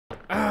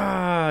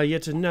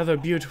yet another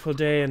beautiful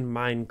day in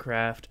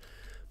Minecraft.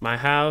 My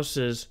house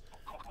is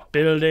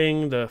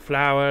building, the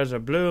flowers are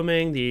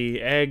blooming,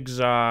 the eggs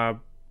are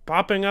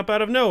popping up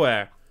out of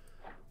nowhere.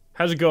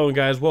 How's it going,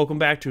 guys? Welcome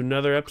back to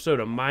another episode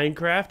of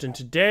Minecraft, and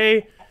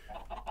today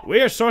we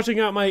are sorting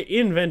out my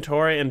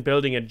inventory and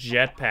building a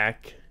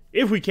jetpack,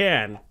 if we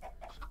can.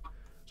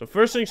 So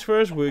first things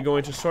first, we're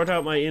going to sort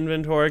out my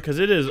inventory, because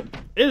it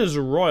is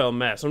a royal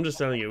mess. I'm just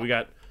telling you, we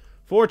got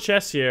 4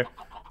 chests here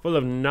full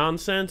of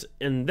nonsense,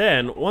 and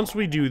then once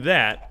we do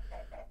that,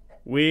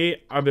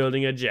 we are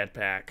building a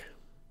jetpack.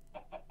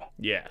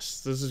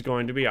 Yes, this is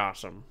going to be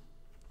awesome.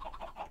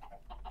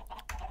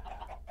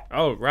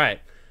 Oh, right.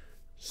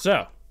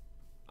 So,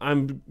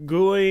 I'm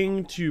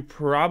going to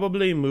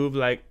probably move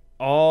like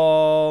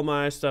all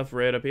my stuff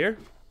right up here.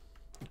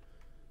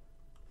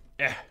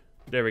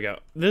 There we go.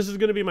 This is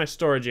going to be my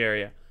storage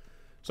area.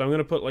 So I'm going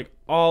to put like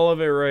all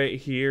of it right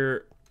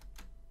here.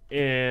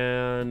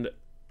 And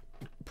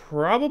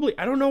probably,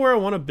 I don't know where I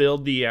want to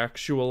build the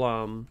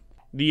actual,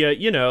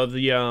 the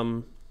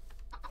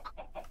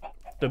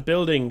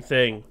building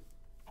thing.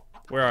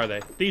 Where are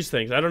they? These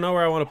things. I don't know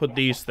where I want to put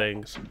these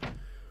things.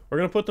 We're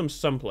going to put them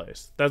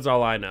someplace. That's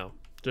all I know.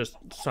 Just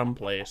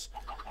someplace.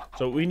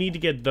 So we need to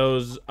get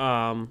those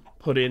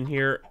put in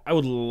here. I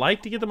would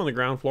like to get them on the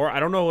ground floor.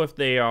 I don't know if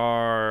they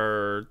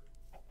are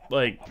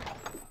like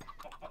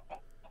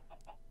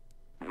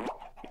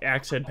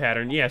axe head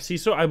pattern. Yeah, see,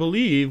 so I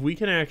believe we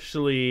can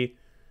actually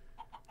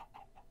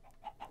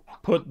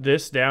put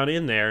this down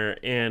in there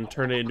and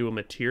turn it into a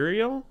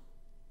material.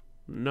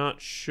 Not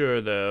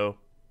sure though.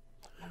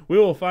 We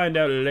will find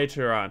out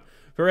later on.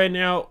 For right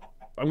now,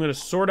 I'm going to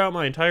sort out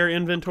my entire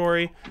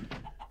inventory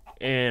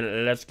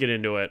and let's get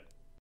into it.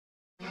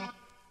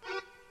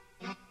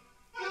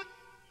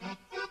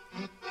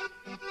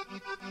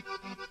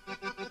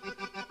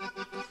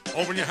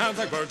 Open your hands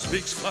like birds'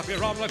 beaks, flap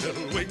your arm like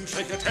little wings,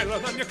 shake your tail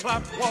and then you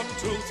clap. 1,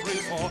 2, 3,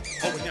 4.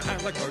 Open your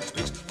hands like birds'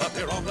 beaks, flap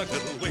your arm like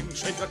little wings,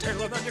 shake your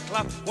tail and then you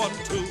clap. 1,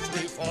 2,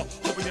 3, 4.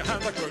 Open your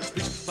hands like birds'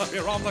 beaks, flap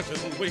your arm like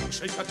little wings,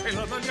 shake your tail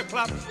and then you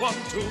clap. 1,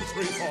 2,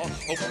 3, 4.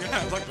 Open your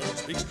hands like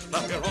birds' beaks,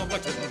 flap your arm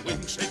like little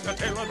wings, shake your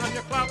tail and then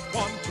you clap.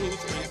 1, 2,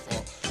 3,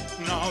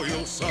 4. Now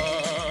you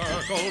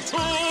circle to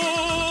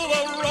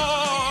the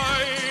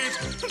right.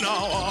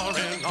 Now arm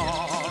in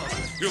arm,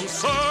 you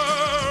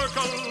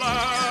circle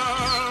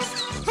left.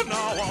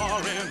 Now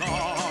arm in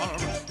arm,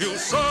 you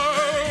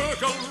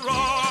circle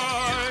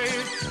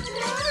right.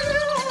 Now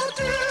you're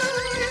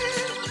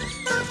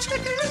doing the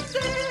chicken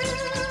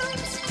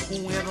dance.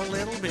 With a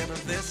little bit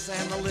of this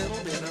and a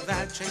little bit of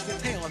that, shake your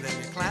tail and then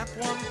you clap.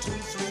 1, 2,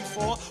 3,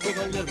 4. With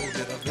a little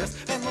bit of this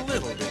and a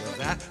little bit of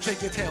that,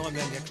 shake your tail and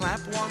then you clap.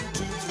 1,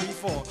 2, 3,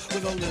 4.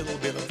 With a little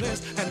bit of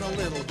this and a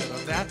little bit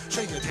of that,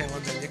 shake your tail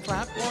and then you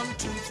clap. 1,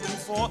 2, 3,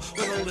 4.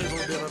 With a little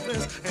bit of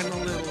this and a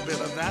little bit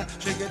of that,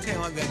 shake your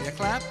tail and then you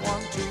clap.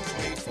 1, 2,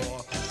 3,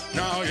 4.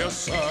 Now you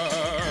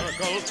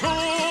circle to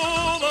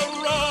the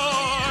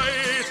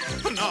right.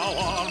 Now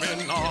arm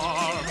in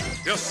arm,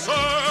 you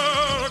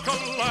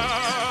circle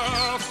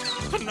left.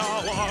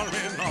 Now arm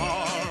in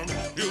arm,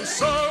 you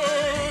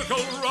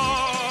circle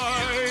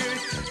right.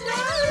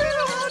 Now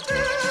you're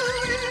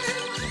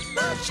doing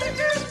the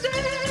chicken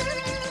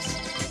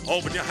dance.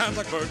 Open your hands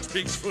like birds'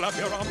 beaks, flap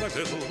your arm like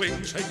little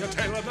wings, shake your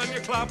tail and then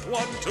you clap.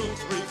 1, 2, 3,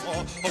 4.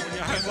 Open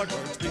your hands like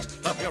birds' beaks,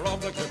 flap your arm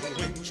like little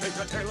wings, shake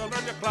your tail and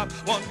then you clap.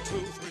 1, 2,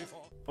 3,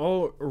 4.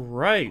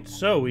 Alright,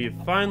 so we've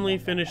finally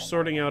finished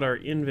sorting out our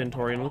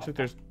inventory, and it looks like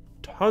there's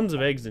tons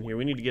of eggs in here.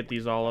 We need to get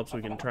these all up so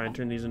we can try and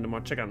turn these into more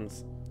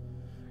chickens.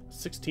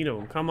 16 of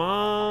them. Come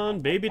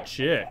on, baby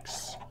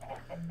chicks.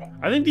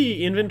 I think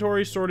the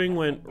inventory sorting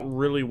went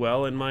really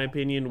well, in my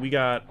opinion. We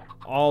got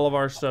all of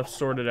our stuff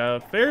sorted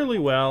out fairly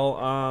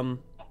well.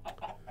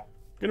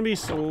 Gonna be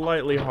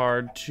slightly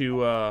hard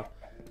to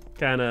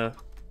kind of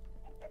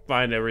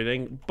find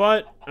everything,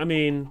 but I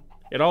mean,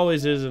 it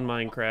always is in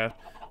Minecraft.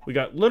 We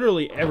got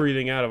literally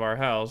everything out of our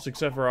house,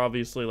 except for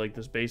obviously like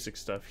this basic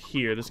stuff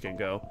here. This can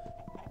go.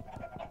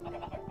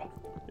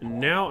 And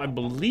now I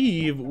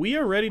believe we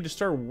are ready to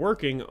start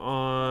working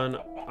on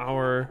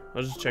our, I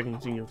was just checking,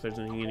 seeing if there's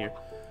anything in here.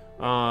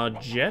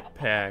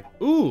 Jetpack.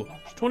 Ooh,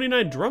 there's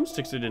 29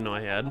 drumsticks I didn't know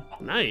I had.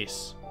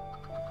 Nice.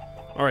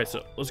 Alright,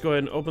 so let's go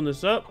ahead and open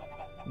this up.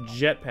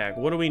 Jetpack,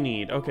 what do we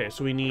need? Okay,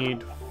 so we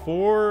need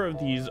 4 of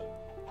these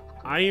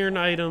iron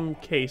item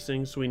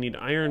casings. So we need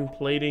iron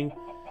plating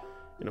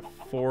and a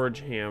forge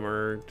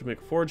hammer. To make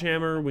a forge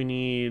hammer, we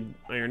need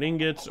iron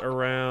ingots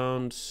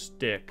around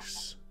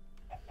sticks.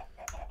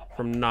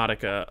 From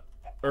Nautica,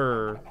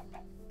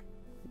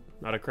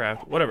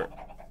 Nauticraft, whatever.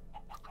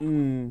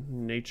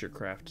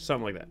 Naturecraft,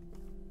 something like that.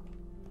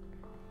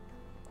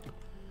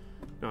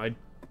 Now, I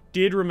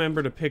did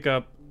remember to pick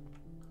up...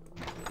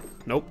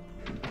 Nope.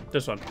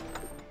 This one.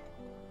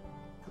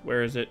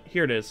 Where is it?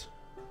 Here it is.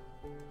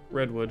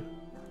 Redwood.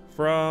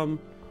 From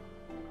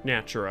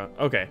Natura.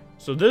 Okay,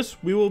 so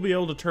this we will be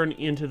able to turn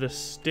into the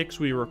sticks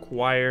we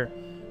require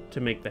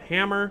to make the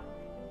hammer.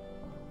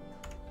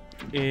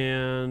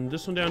 And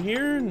this one down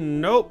here?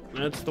 Nope,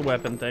 that's the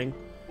weapon thing.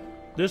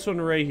 This one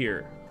right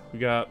here. We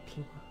got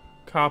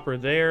copper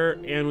there,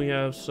 and we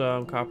have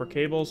some copper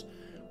cables.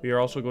 We are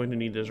also going to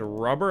need this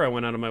rubber. I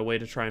went out of my way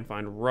to try and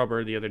find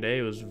rubber the other day.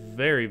 It was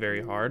very,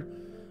 very hard.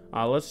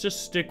 Let's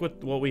just stick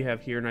with what we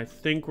have here, and I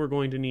think we're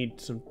going to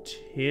need some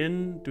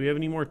tin. Do we have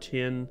any more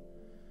tin?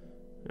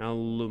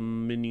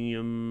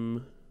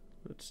 Aluminium.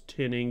 That's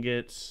tin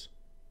ingots.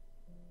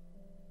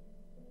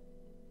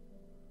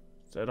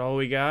 Is that all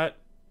we got?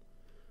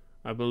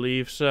 I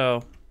believe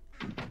so.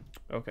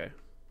 Okay.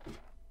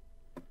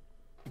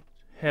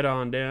 Head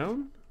on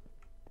down.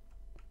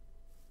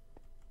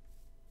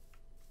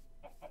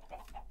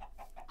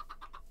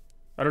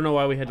 I don't know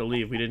why we had to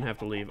leave. We didn't have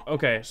to leave.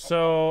 Okay,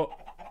 so...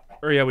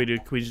 Or yeah, we do.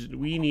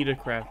 We need a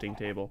crafting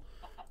table.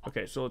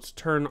 Okay, so let's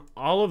turn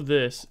all of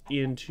this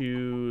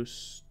into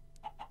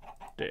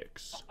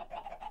sticks.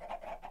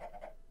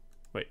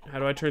 Wait, how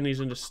do I turn these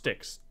into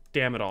sticks?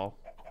 Damn it all.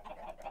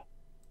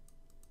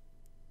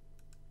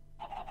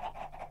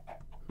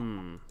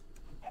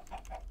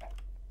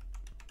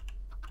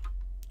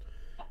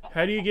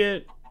 How do you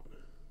get...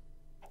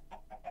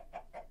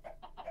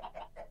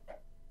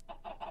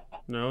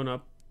 No,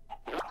 not...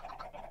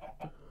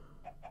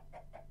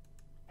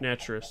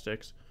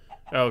 Naturalistics.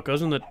 Oh, it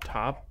goes in the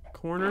top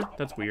corner?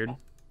 That's weird.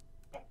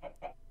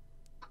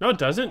 No, it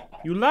doesn't.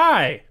 You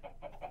lie!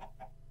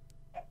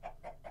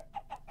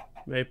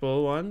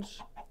 Maple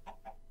ones.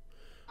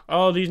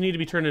 Oh, these need to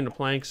be turned into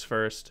planks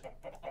first.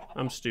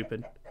 I'm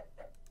stupid.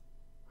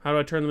 How do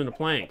I turn them into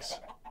planks?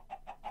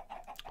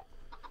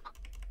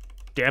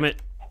 Damn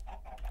it.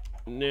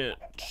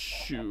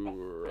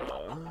 Natura.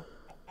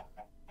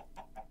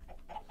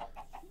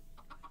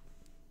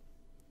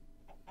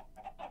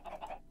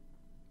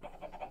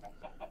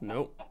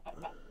 Nope.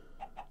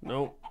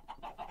 Nope.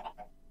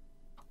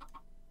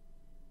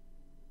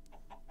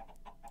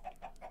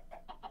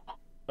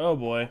 Oh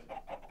boy.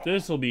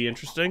 This will be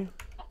interesting.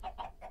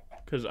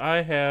 Because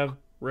I have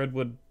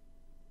redwood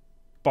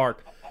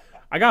bark.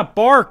 I got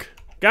bark!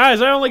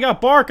 Guys, I only got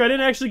bark! I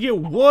didn't actually get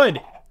wood!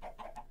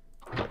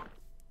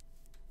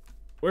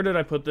 Where did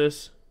I put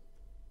this?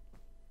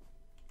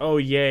 Oh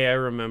yay, I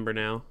remember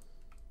now.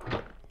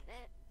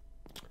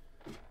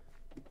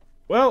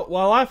 Well,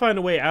 while I find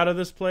a way out of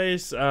this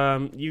place,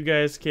 you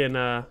guys can,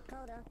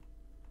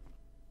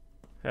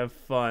 have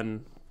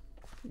fun.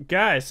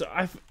 Guys,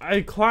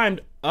 I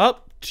climbed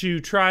up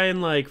to try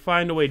and, like,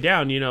 find a way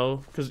down, you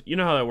know, because you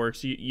know how that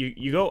works.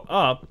 You go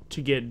up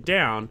to get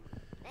down,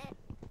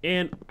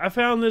 and I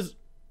found this,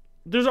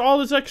 there's all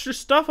this extra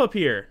stuff up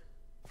here.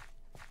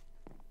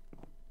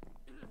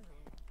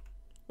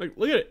 Like,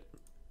 look at it.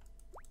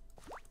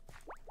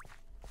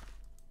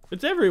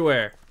 It's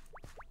everywhere.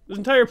 This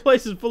entire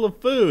place is full of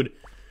food.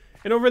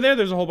 And over there,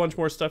 there's a whole bunch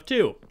more stuff,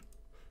 too.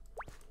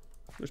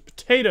 There's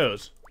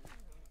potatoes.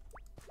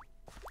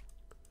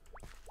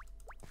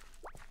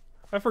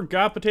 I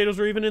forgot potatoes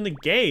were even in the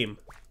game.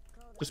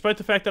 Despite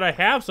the fact that I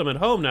have some at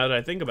home now that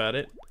I think about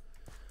it.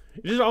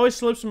 It just always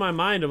slips in my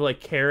mind of,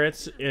 like,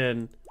 carrots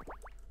and,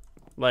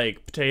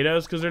 like,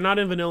 potatoes. Because they're not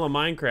in vanilla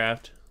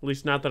Minecraft. At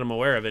least not that I'm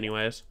aware of,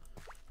 anyways.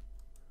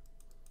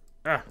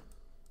 Ah.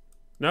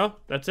 No?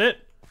 That's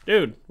it?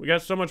 Dude, we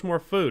got so much more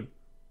food.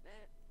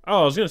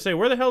 Oh, I was gonna say,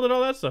 where the hell did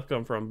all that stuff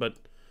come from? But,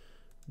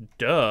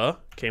 duh,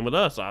 came with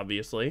us,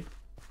 obviously.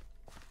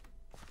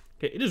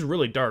 Okay, it is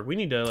really dark. We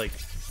need to, like...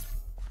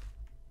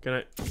 Can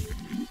I...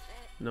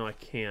 No, I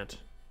can't.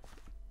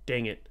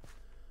 Dang it.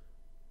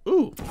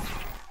 Ooh.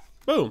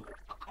 Boom.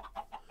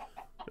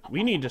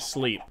 We need to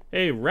sleep.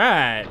 Hey,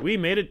 right. We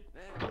made it.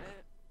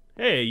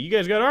 Hey, you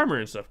guys got armor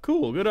and stuff.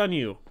 Cool, good on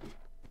you.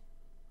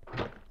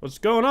 What's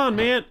going on,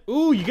 man?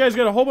 Ooh, you guys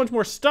got a whole bunch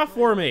more stuff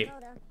for me.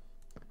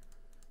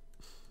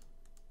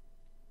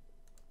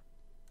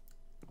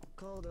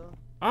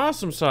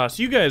 Awesome sauce.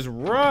 You guys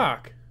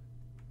rock.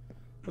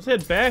 Let's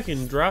head back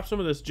and drop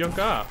some of this junk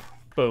off.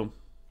 Boom.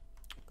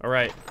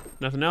 Alright.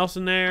 Nothing else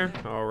in there.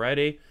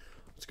 Alrighty.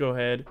 Let's go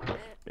ahead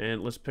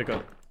and let's pick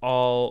up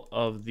all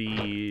of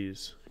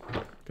these.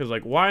 Because,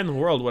 like, why in the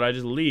world would I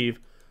just leave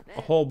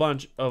a whole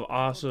bunch of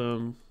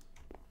awesome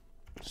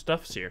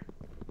stuffs here?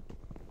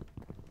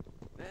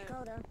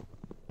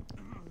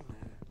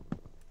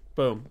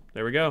 Boom.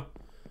 There we go.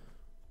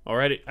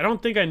 Alrighty. I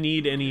don't think I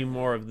need any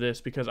more of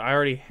this because I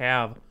already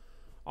have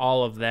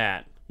all of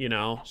that, you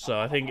know? So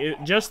I think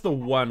just the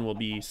one will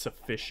be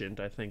sufficient,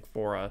 I think,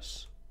 for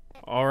us.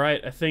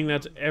 Alright, I think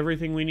that's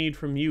everything we need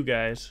from you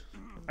guys.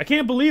 I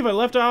can't believe I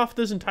left off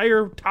this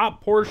entire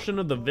top portion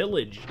of the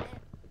village.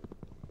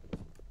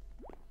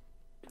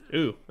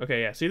 Ooh,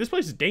 okay, yeah. See, this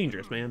place is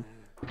dangerous, man.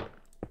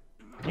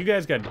 You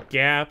guys got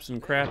gaps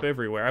and crap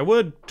everywhere. I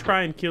would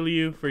try and kill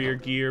you for your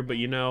gear, but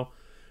you know,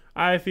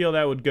 I feel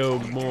that would go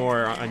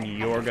more on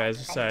your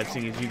guys' side,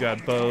 seeing as you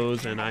got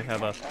bows and I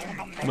have a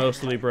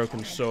mostly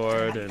broken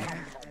sword, and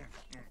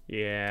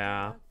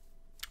yeah.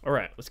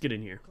 Alright, let's get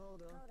in here.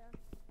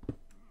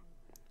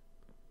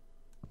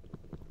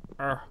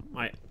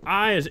 My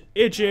eye is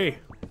itchy.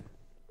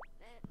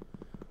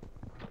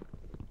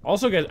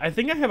 Also, guys, I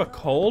think I have a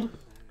cold.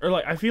 Or,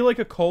 like, I feel like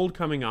a cold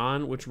coming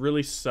on, which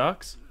really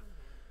sucks.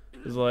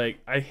 It's like,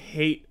 I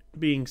hate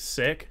being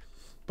sick,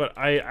 but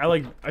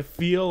I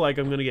feel like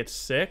I'm gonna get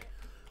sick.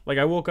 Like,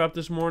 I woke up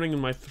this morning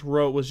and my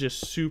throat was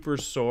just super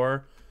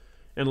sore,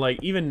 and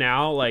like even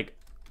now, like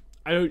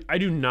I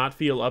do not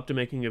feel up to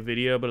making a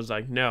video, but it's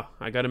like, no,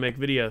 I gotta make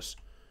videos.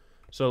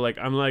 So like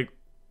I'm like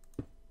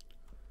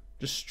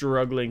just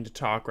struggling to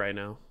talk right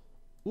now.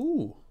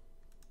 Ooh,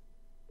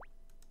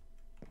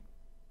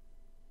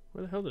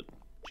 where the hell did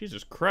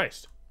Jesus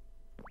Christ?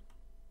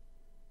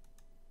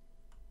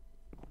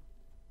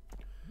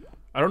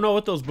 I don't know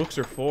what those books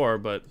are for,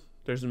 but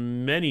there's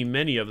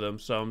many of them,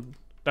 so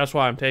that's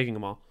why I'm taking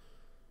them all.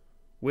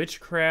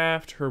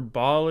 Witchcraft,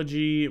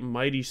 herbology,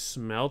 mighty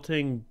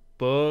smelting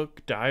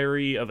book,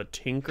 diary of a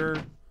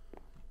tinker.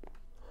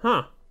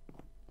 Huh.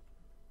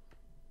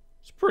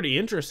 It's pretty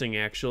interesting,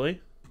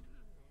 actually.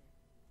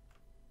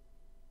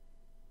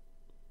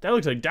 That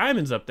looks like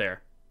diamonds up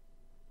there.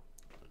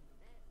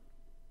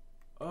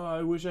 Oh,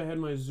 I wish I had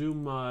my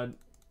zoom mod.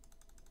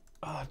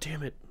 Oh,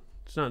 damn it.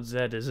 It's not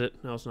Zed, is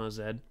it? No, it's not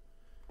Zed.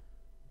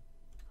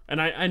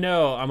 And I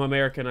know I'm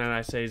American and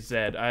I say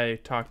Zed. I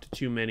talk to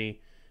too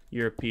many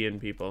European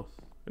people.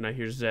 And I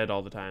hear Zed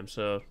all the time,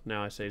 so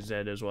now I say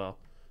Zed as well.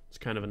 It's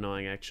kind of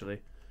annoying,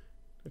 actually.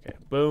 Okay,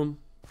 boom.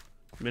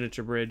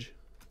 Miniature bridge.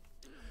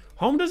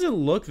 Home doesn't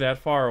look that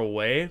far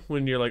away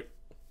when you're like,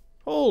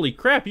 holy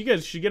crap, you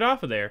guys should get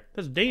off of there.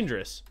 That's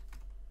dangerous.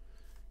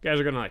 You guys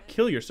are gonna like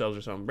kill yourselves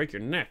or something, break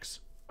your necks.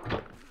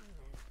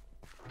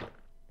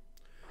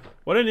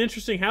 What an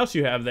interesting house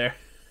you have there.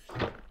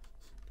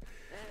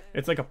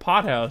 It's like a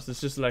pot house.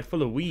 It's just like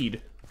full of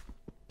weed.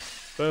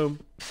 Boom.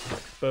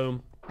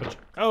 Boom.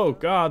 Oh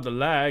god, the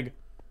lag.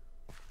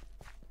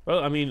 Well,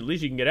 I mean, at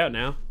least you can get out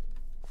now.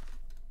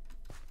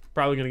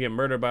 Probably gonna get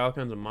murdered by all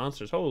kinds of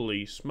monsters.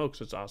 Holy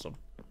smokes, it's awesome.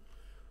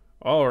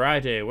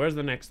 Alrighty, where's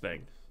the next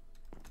thing?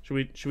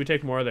 Should we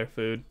take more of their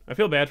food? I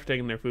feel bad for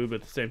taking their food, but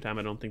at the same time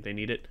I don't think they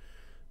need it.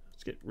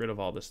 Let's get rid of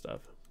all this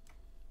stuff.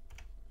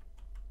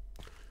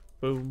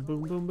 Boom,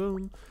 boom, boom,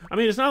 boom. I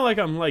mean, it's not like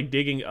I'm like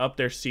digging up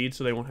their seeds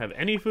so they won't have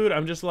any food.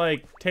 I'm just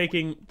like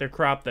taking their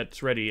crop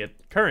that's ready at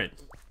current,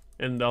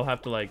 and they'll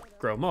have to like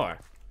grow more.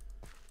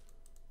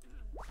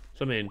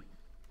 So I mean,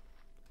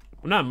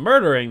 I'm not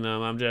murdering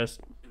them, I'm just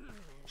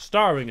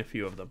starving a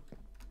few of them.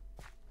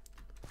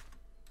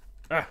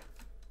 Ah.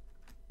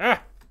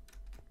 Ah.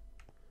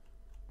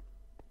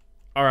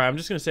 Alright, I'm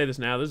just gonna say this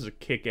now. This is a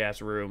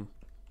kick-ass room.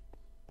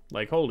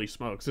 Like, holy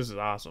smokes, this is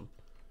awesome.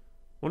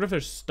 Wonder if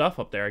there's stuff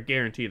up there. I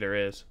guarantee there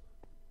is.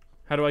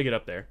 How do I get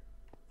up there?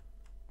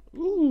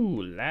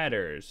 Ooh,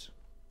 ladders.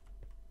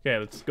 Okay,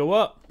 let's go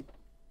up.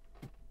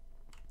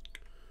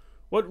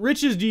 What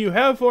riches do you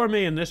have for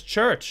me in this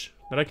church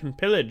that I can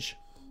pillage?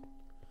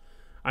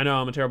 I know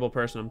I'm a terrible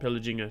person. I'm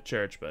pillaging a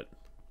church, but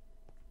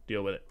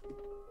deal with it.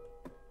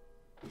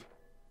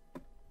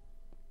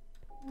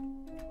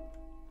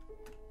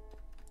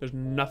 There's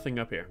nothing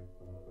up here.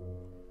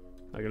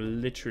 Like,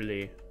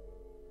 literally.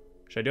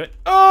 Should I do it?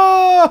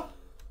 Oh!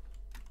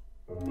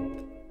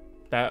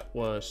 That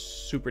was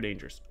super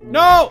dangerous.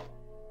 No!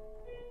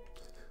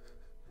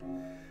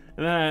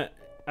 And then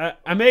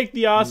I make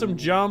the awesome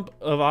jump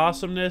of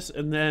awesomeness,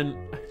 and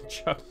then I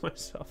chuck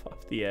myself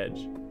off the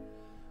edge.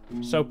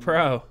 So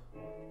pro.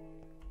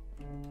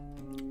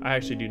 I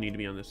actually do need to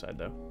be on this side,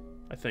 though.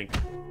 I think.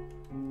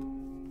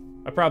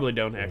 I probably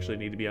don't actually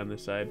need to be on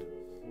this side.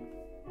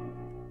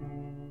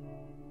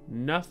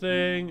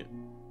 Nothing.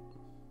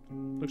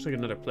 Looks like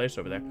another place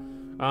over there.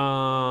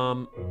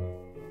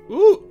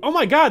 Ooh, oh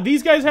my god,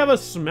 these guys have a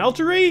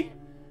smeltery?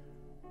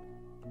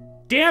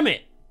 Damn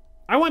it.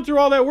 I went through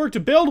all that work to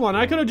build one.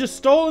 I could have just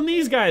stolen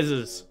these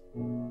guys's.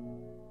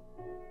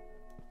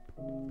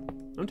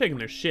 I'm taking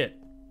their shit.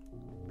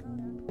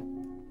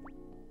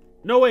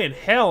 No way in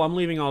hell I'm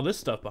leaving all this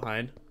stuff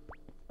behind.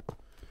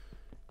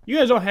 You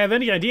guys don't have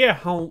any idea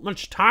how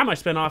much time I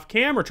spent off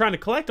camera trying to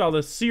collect all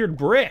this seared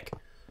brick.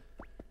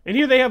 And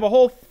here they have a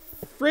whole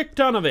frick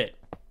ton of it.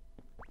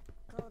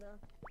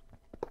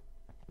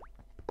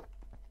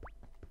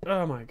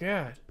 Oh my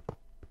god.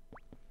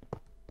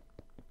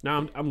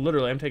 Now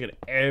I'm taking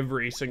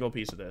every single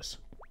piece of this.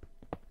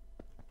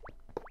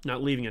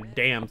 Not leaving a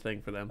damn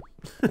thing for them.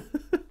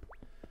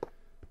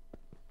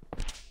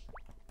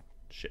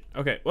 Shit.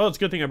 Okay, well, it's a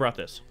good thing I brought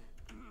this.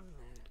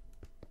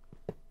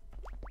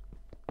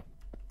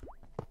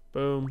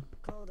 Boom.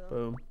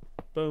 Boom.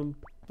 Boom.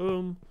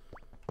 Boom.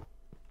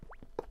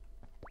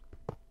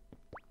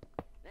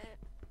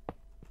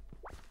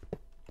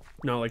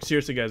 No, like,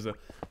 seriously, guys, the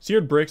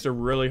seared bricks are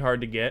really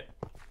hard to get.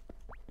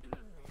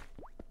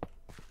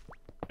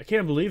 I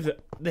can't believe that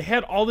they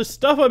had all this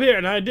stuff up here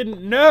and I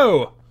didn't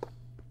know.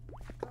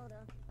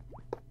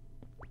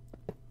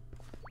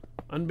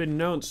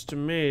 Unbeknownst to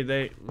me,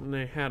 they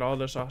had all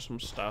this awesome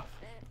stuff.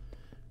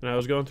 And I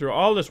was going through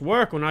all this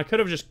work when I could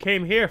have just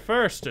came here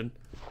first and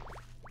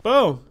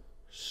boom,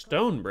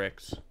 stone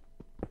bricks.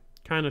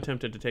 Kind of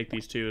tempted to take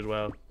these two as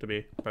well, to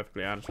be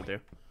perfectly honest with you.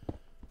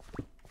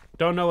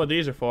 Don't know what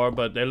these are for,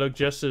 but they look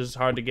just as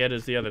hard to get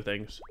as the other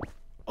things.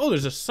 Oh,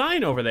 there's a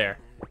sign over there.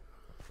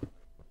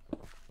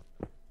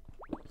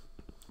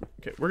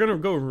 Okay, we're gonna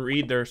go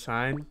read their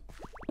sign.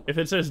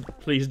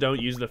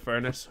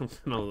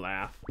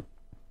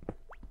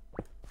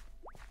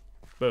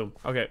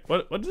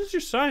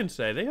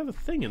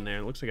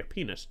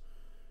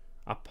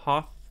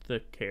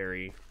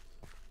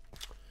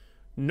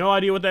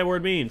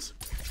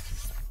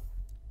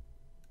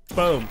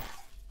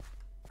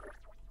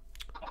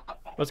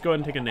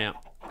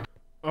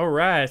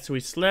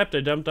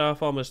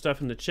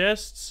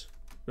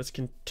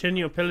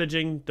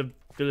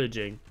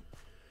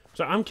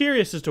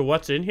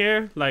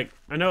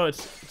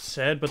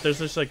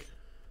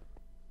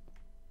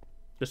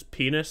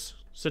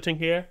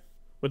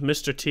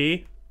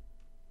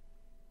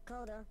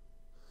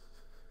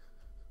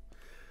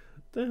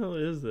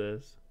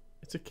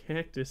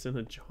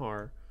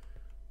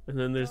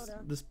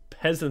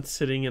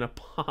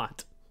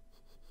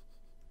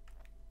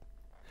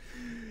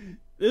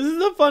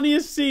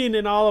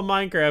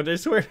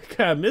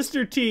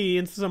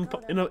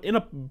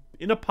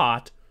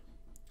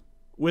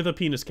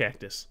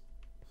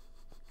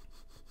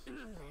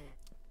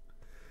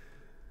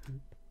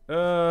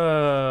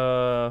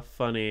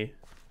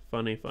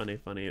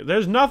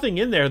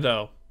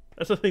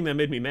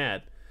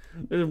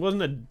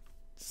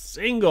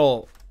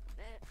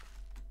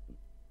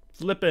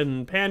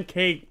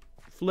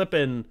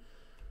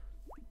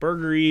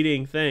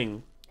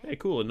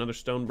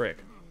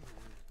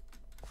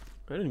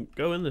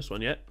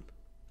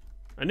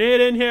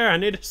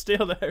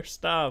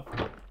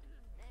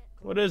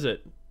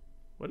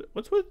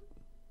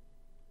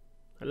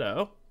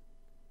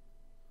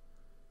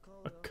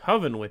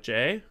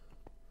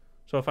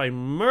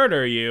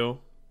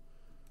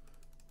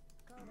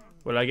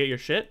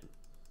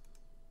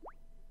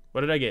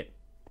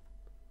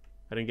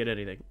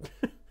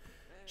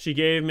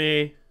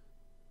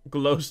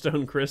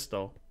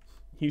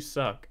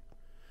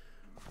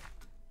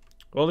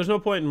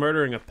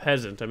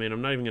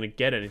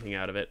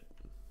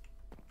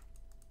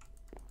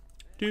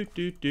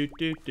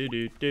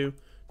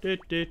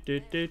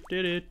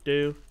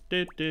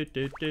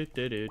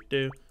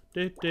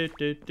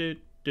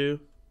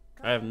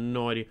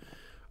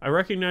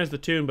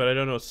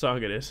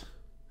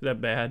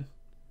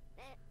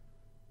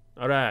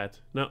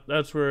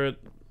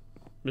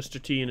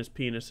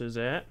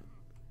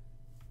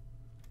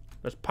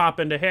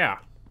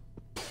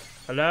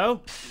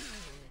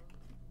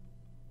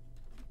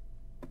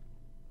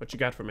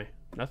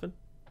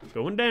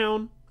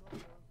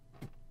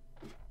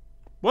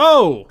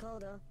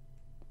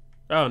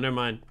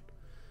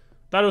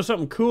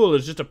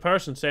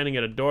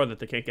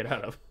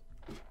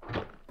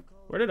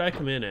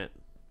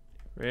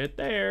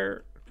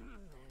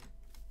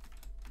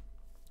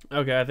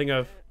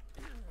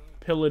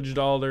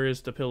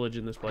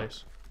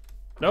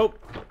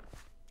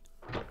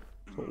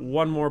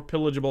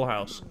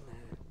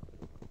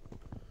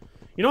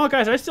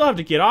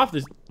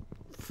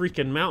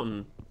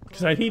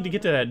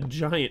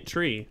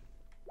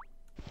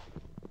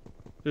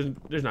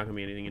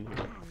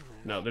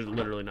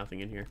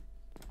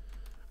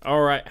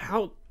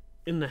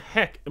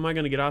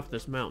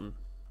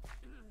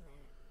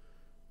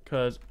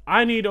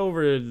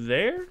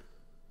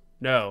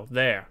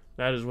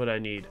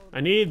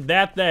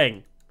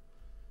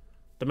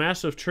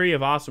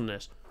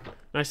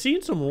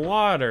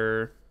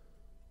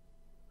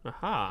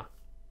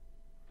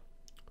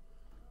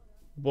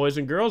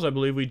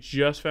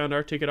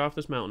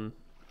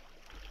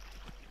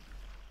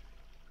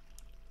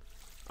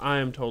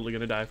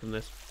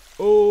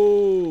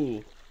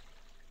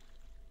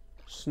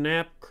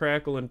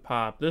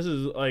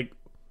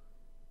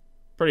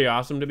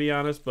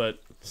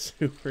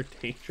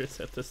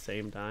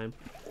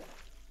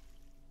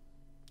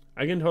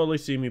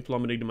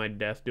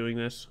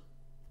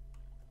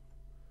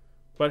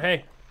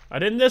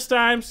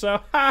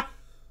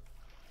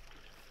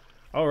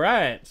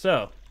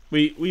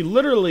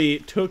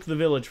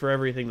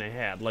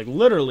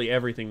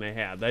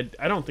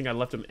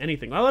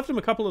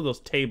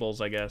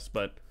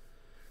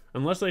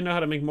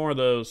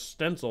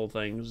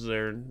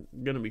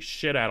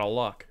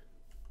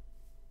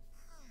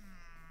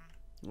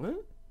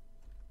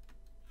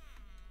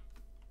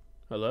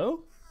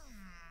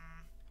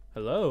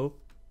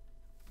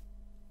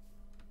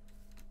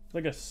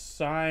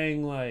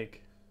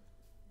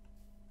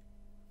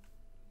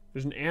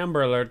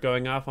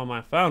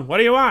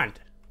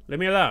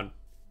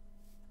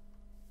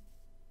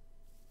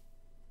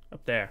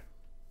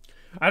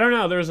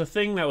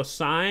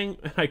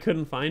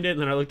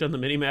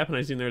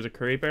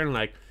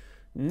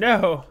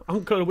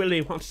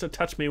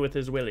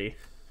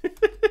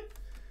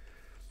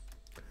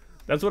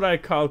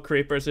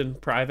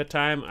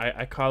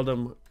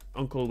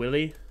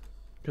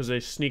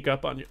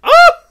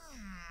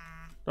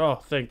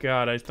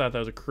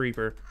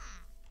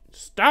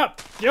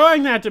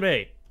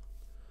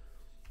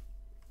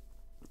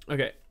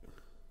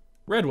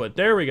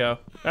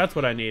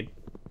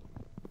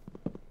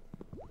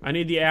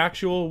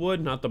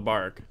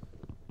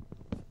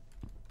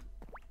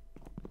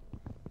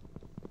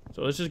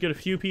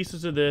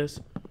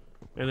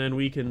 And then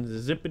we can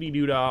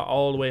zippity-doo-dah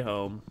all the way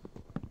home.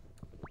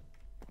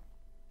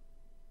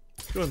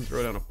 Let's go ahead and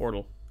throw down a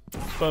portal.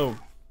 Boom.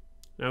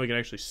 Now we can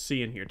actually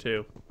see in here,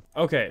 too.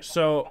 Okay,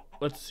 so,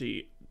 let's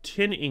see.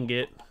 Tin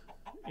ingot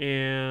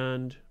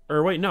and...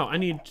 Or wait, no, I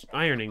need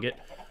iron ingot.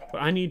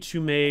 But I need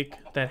to make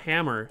that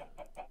hammer.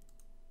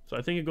 So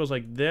I think it goes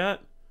like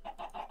that.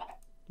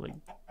 Like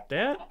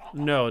that?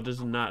 No, it is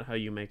not how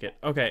you make it.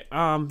 Okay,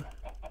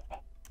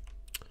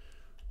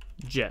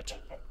 jet.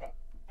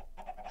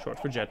 Short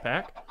for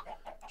jetpack.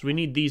 So we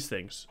need these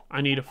things.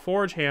 I need a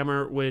forge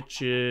hammer,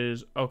 which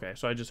is... Okay,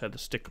 so I just had the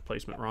stick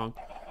placement wrong.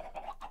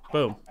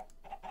 Boom.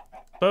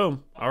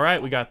 Boom.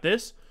 Alright, we got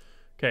this.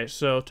 Okay,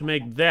 so to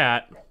make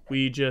that,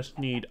 we just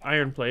need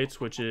iron plates,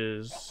 which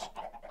is...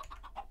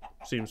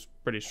 Seems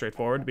pretty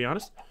straightforward, to be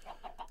honest.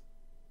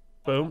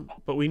 Boom.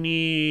 But we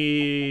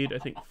need, I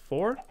think,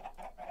 4.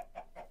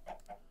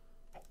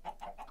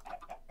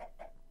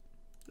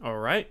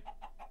 Alright.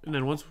 And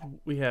then once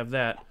we have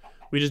that,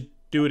 we just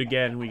do it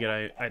again. We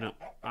get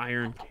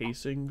iron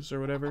casings or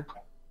whatever.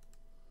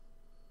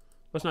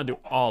 Let's not do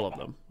all of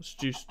them. Let's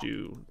just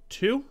do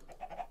 2.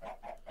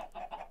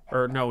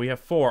 Or no, we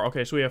have 4.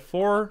 Okay, so we have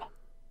 4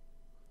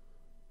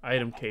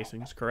 item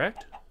casings,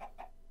 correct?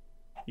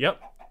 Yep.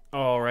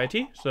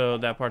 Alrighty, so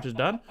that part is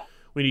done.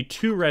 We need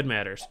 2 red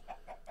matters.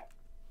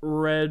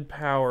 Red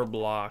power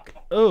block.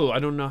 Oh, I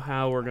don't know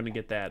how we're gonna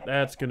get that.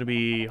 That's gonna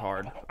be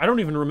hard. I don't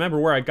even remember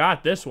where I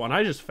got this one.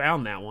 I just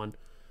found that one.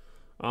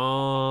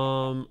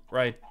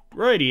 Right,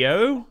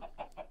 radio.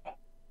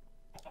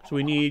 So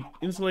we need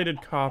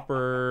insulated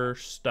copper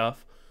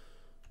stuff.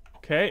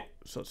 Okay,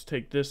 so let's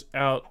take this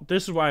out.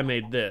 This is why I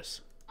made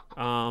this.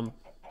 How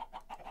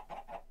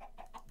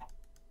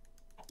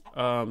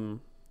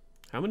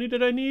many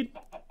did I need?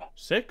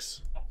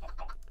 6?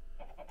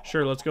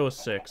 Sure, let's go with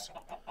 6.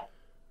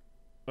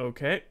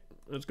 Okay,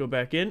 let's go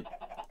back in.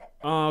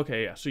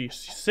 Okay, yeah, so you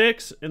see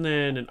 6, and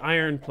then an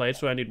iron plate,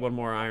 so I need 1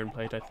 more iron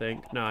plate, I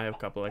think. No, I have a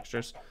couple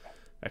extras.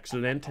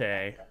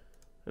 Excelente.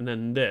 And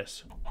then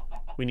this.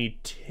 We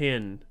need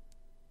tin.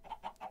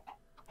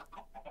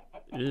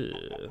 Ugh.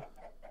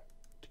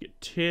 To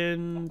get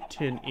tin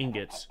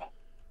ingots.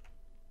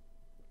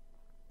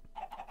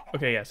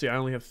 Okay, yeah, see, I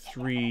only have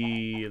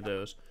 3 of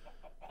those.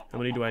 How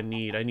many do I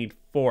need? I need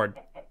 4.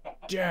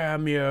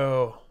 Damn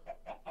you!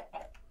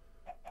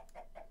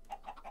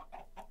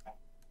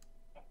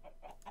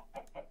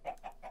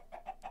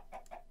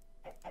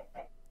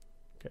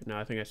 Okay, no,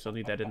 I think I still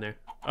need that in there.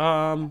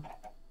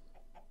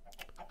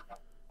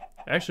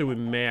 Actually, we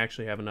may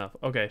actually have enough.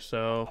 Okay,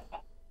 so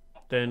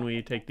then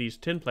we take these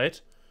tin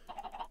plates.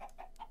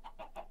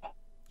 I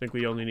think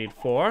we only need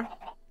 4.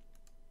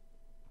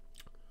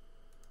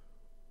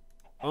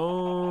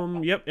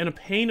 Yep, and a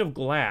pane of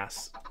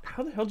glass.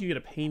 How the hell do you get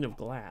a pane of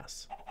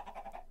glass?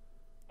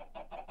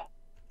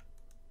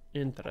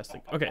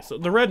 Interesting. Okay, so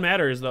the red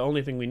matter is the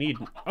only thing we need.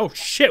 Oh,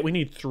 shit, we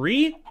need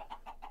 3?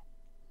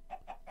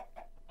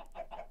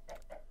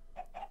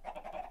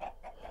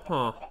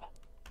 Huh.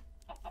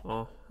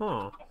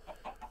 Uh-huh.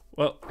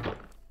 Well,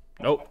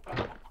 nope.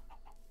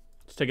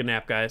 Let's take a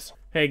nap, guys.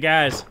 Hey,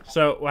 guys,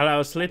 so while I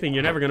was sleeping,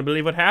 you're never gonna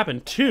believe what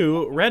happened.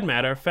 2 red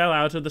matter fell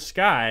out of the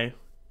sky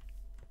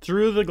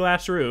through the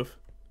glass roof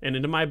and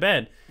into my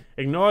bed.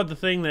 Ignore the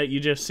thing that you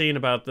just seen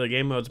about the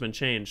game mode's been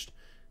changed.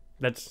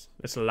 It's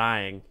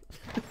lying.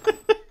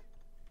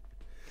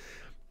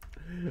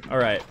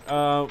 Alright,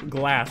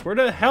 glass. Where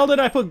the hell did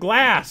I put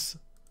glass?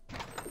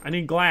 I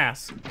need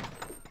glass.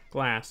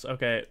 Glass,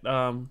 okay.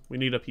 We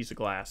need a piece of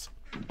glass.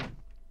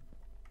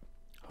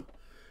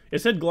 It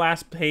said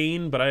glass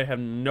pane, but I have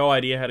no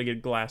idea how to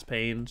get glass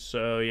pane,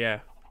 so yeah.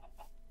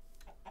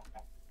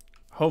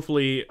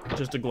 Hopefully,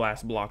 just a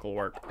glass block will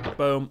work.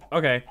 Boom.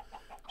 Okay.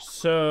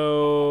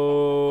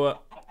 So...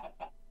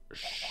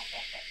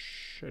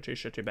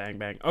 Shitty, bang,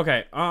 bang.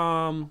 Okay,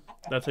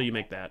 that's how you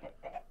make that.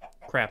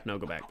 Crap, no,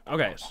 go back.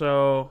 Okay,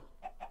 so...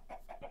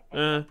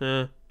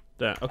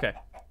 okay.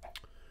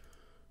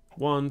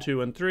 1,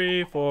 2, and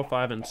 3, 4,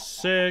 5, and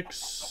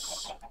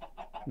 6.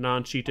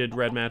 Non-cheated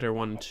red matter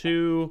 1,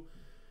 2.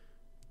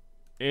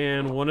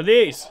 And 1 of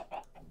these.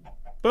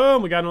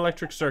 Boom, we got an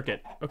electric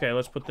circuit. Okay,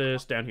 let's put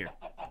this down here.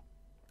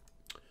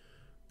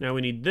 Now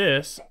we need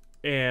this,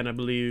 and I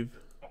believe...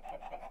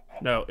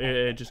 No,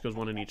 it just goes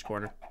 1 in each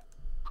corner.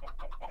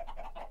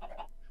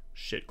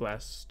 Shit,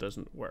 glass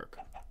doesn't work.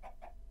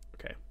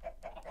 Okay.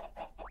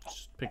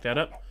 Just pick that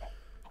up.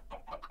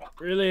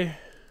 Really?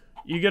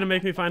 You gonna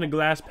make me find a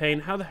glass pane?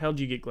 How the hell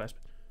do you get glass?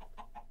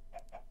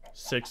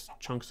 6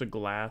 chunks of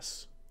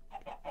glass.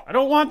 I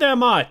don't want that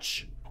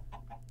much!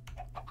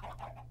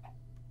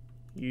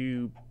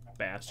 You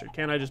bastard.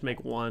 Can't I just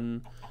make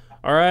 1?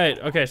 Alright,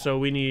 okay, so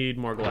we need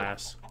more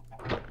glass.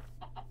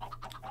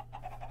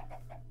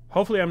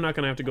 Hopefully I'm not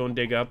gonna have to go and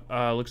dig up.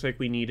 Looks like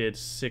we needed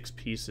 6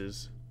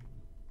 pieces.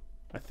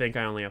 I think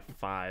I only have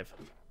 5.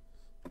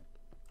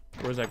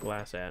 Where's that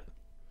glass at?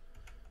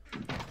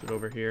 Is it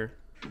over here?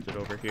 Is it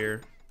over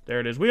here? There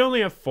it is. We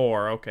only have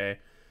 4. Okay.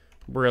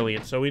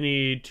 Brilliant. So we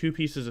need 2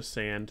 pieces of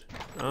sand.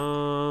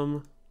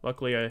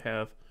 Luckily I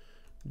have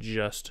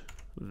just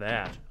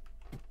that?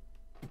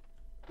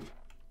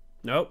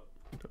 Nope.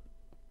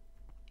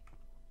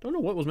 Don't know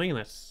what was making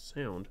that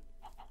sound.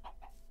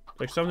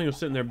 Like something was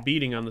sitting there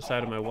beating on the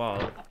side of my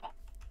wall.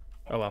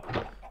 Oh well.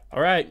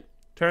 Alright,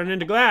 turn it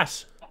into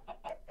glass.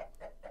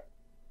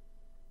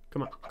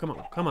 Come on, come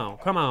on, come on,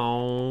 come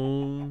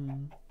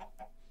on.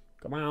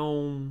 Come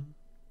on.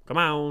 Come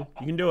on.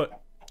 You can do it.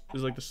 This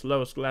is like the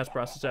slowest glass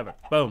process ever.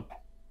 Boom.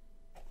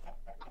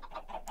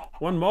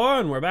 One more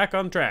and we're back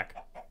on track.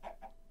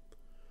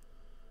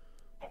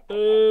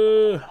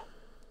 Boom.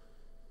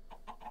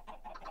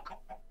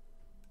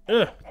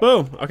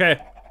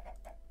 Okay.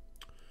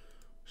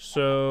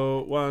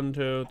 So 1,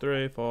 2,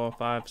 3, 4,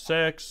 5,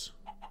 6.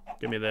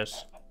 Give me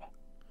this.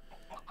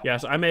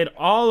 Yes, I made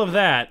all of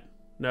that.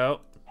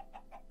 No.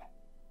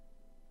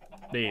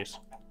 These.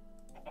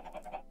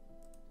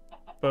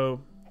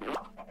 Boom.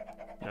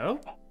 No?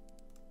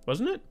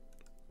 Wasn't it?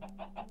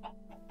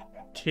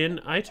 Tin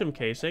item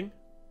casing.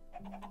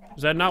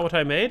 Is that not what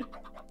I made?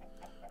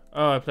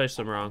 Oh, I placed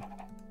them wrong.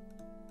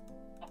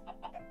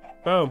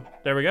 Boom.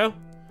 There we go.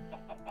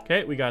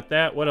 Okay, we got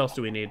that. What else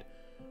do we need?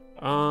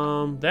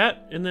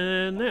 That, and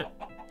then that.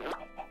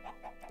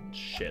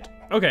 Shit.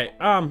 Okay,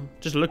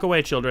 just look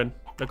away, children.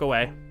 Look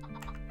away.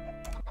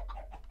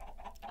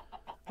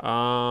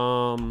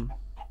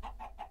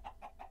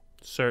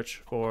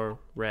 Search for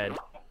red.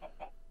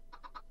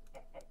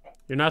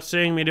 You're not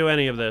seeing me do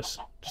any of this.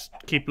 Just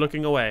keep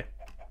looking away.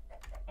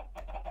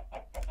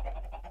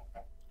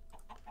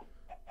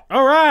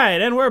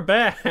 Alright, and we're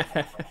back.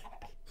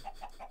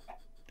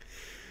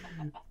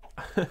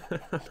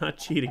 I'm not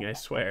cheating, I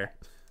swear.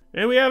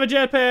 And we have a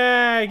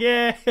jetpack!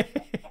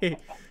 Yay!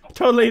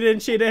 Totally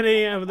didn't cheat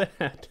any of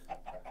that.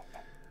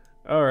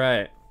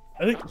 Alright.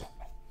 I think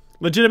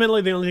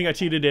legitimately the only thing I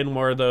cheated in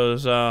were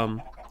those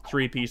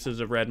 3 pieces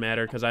of red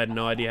matter because I had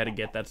no idea how to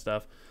get that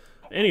stuff.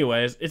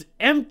 Anyways, it's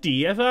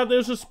empty. I thought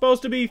this was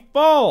supposed to be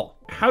full.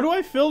 How do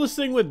I fill this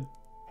thing with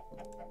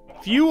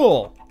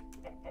fuel?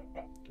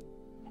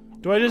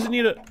 Do I just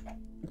need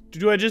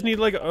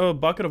like a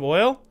bucket of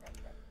oil?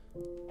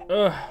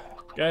 Ugh.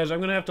 Guys,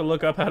 I'm gonna have to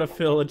look up how to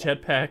fill a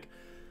jetpack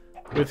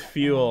with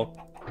fuel.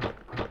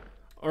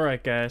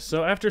 Alright guys,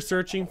 so after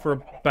searching for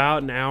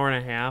about an hour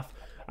and a half,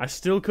 I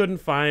still couldn't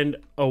find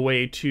a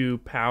way to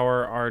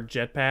power our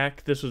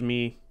jetpack. This was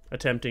me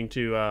attempting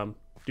to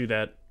do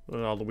that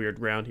with all the weird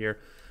ground here.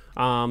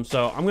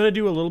 So I'm gonna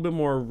do a little bit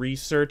more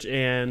research,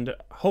 and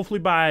hopefully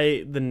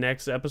by the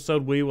next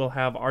episode we will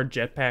have our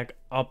jetpack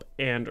up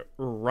and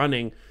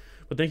running.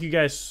 But thank you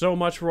guys so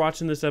much for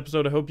watching this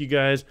episode. I hope you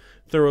guys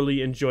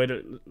thoroughly enjoyed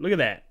it. Look at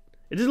that.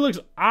 It just looks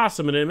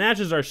awesome, and it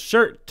matches our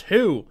shirt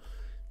too.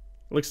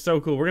 It looks so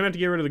cool. We're gonna have to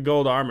get rid of the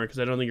gold armor because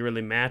I don't think it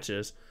really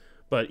matches.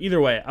 But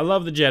either way, I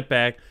love the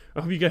jetpack.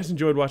 I hope you guys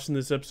enjoyed watching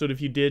this episode. If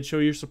you did, show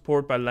your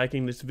support by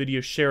liking this video,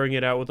 sharing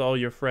it out with all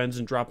your friends,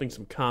 and dropping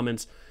some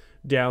comments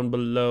down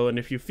below. And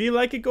if you feel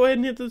like it, go ahead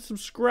and hit the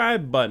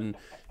subscribe button.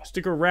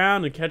 Stick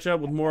around and catch up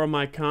with more of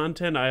my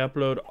content. I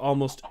upload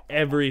almost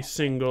every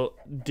single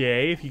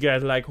day. If you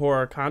guys like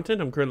horror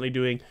content, I'm currently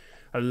doing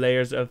a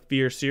Layers of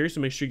Fear series,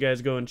 so make sure you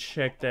guys go and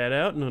check that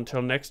out. And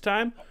until next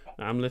time,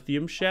 I'm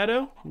Lithium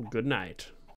Shadow. Good night.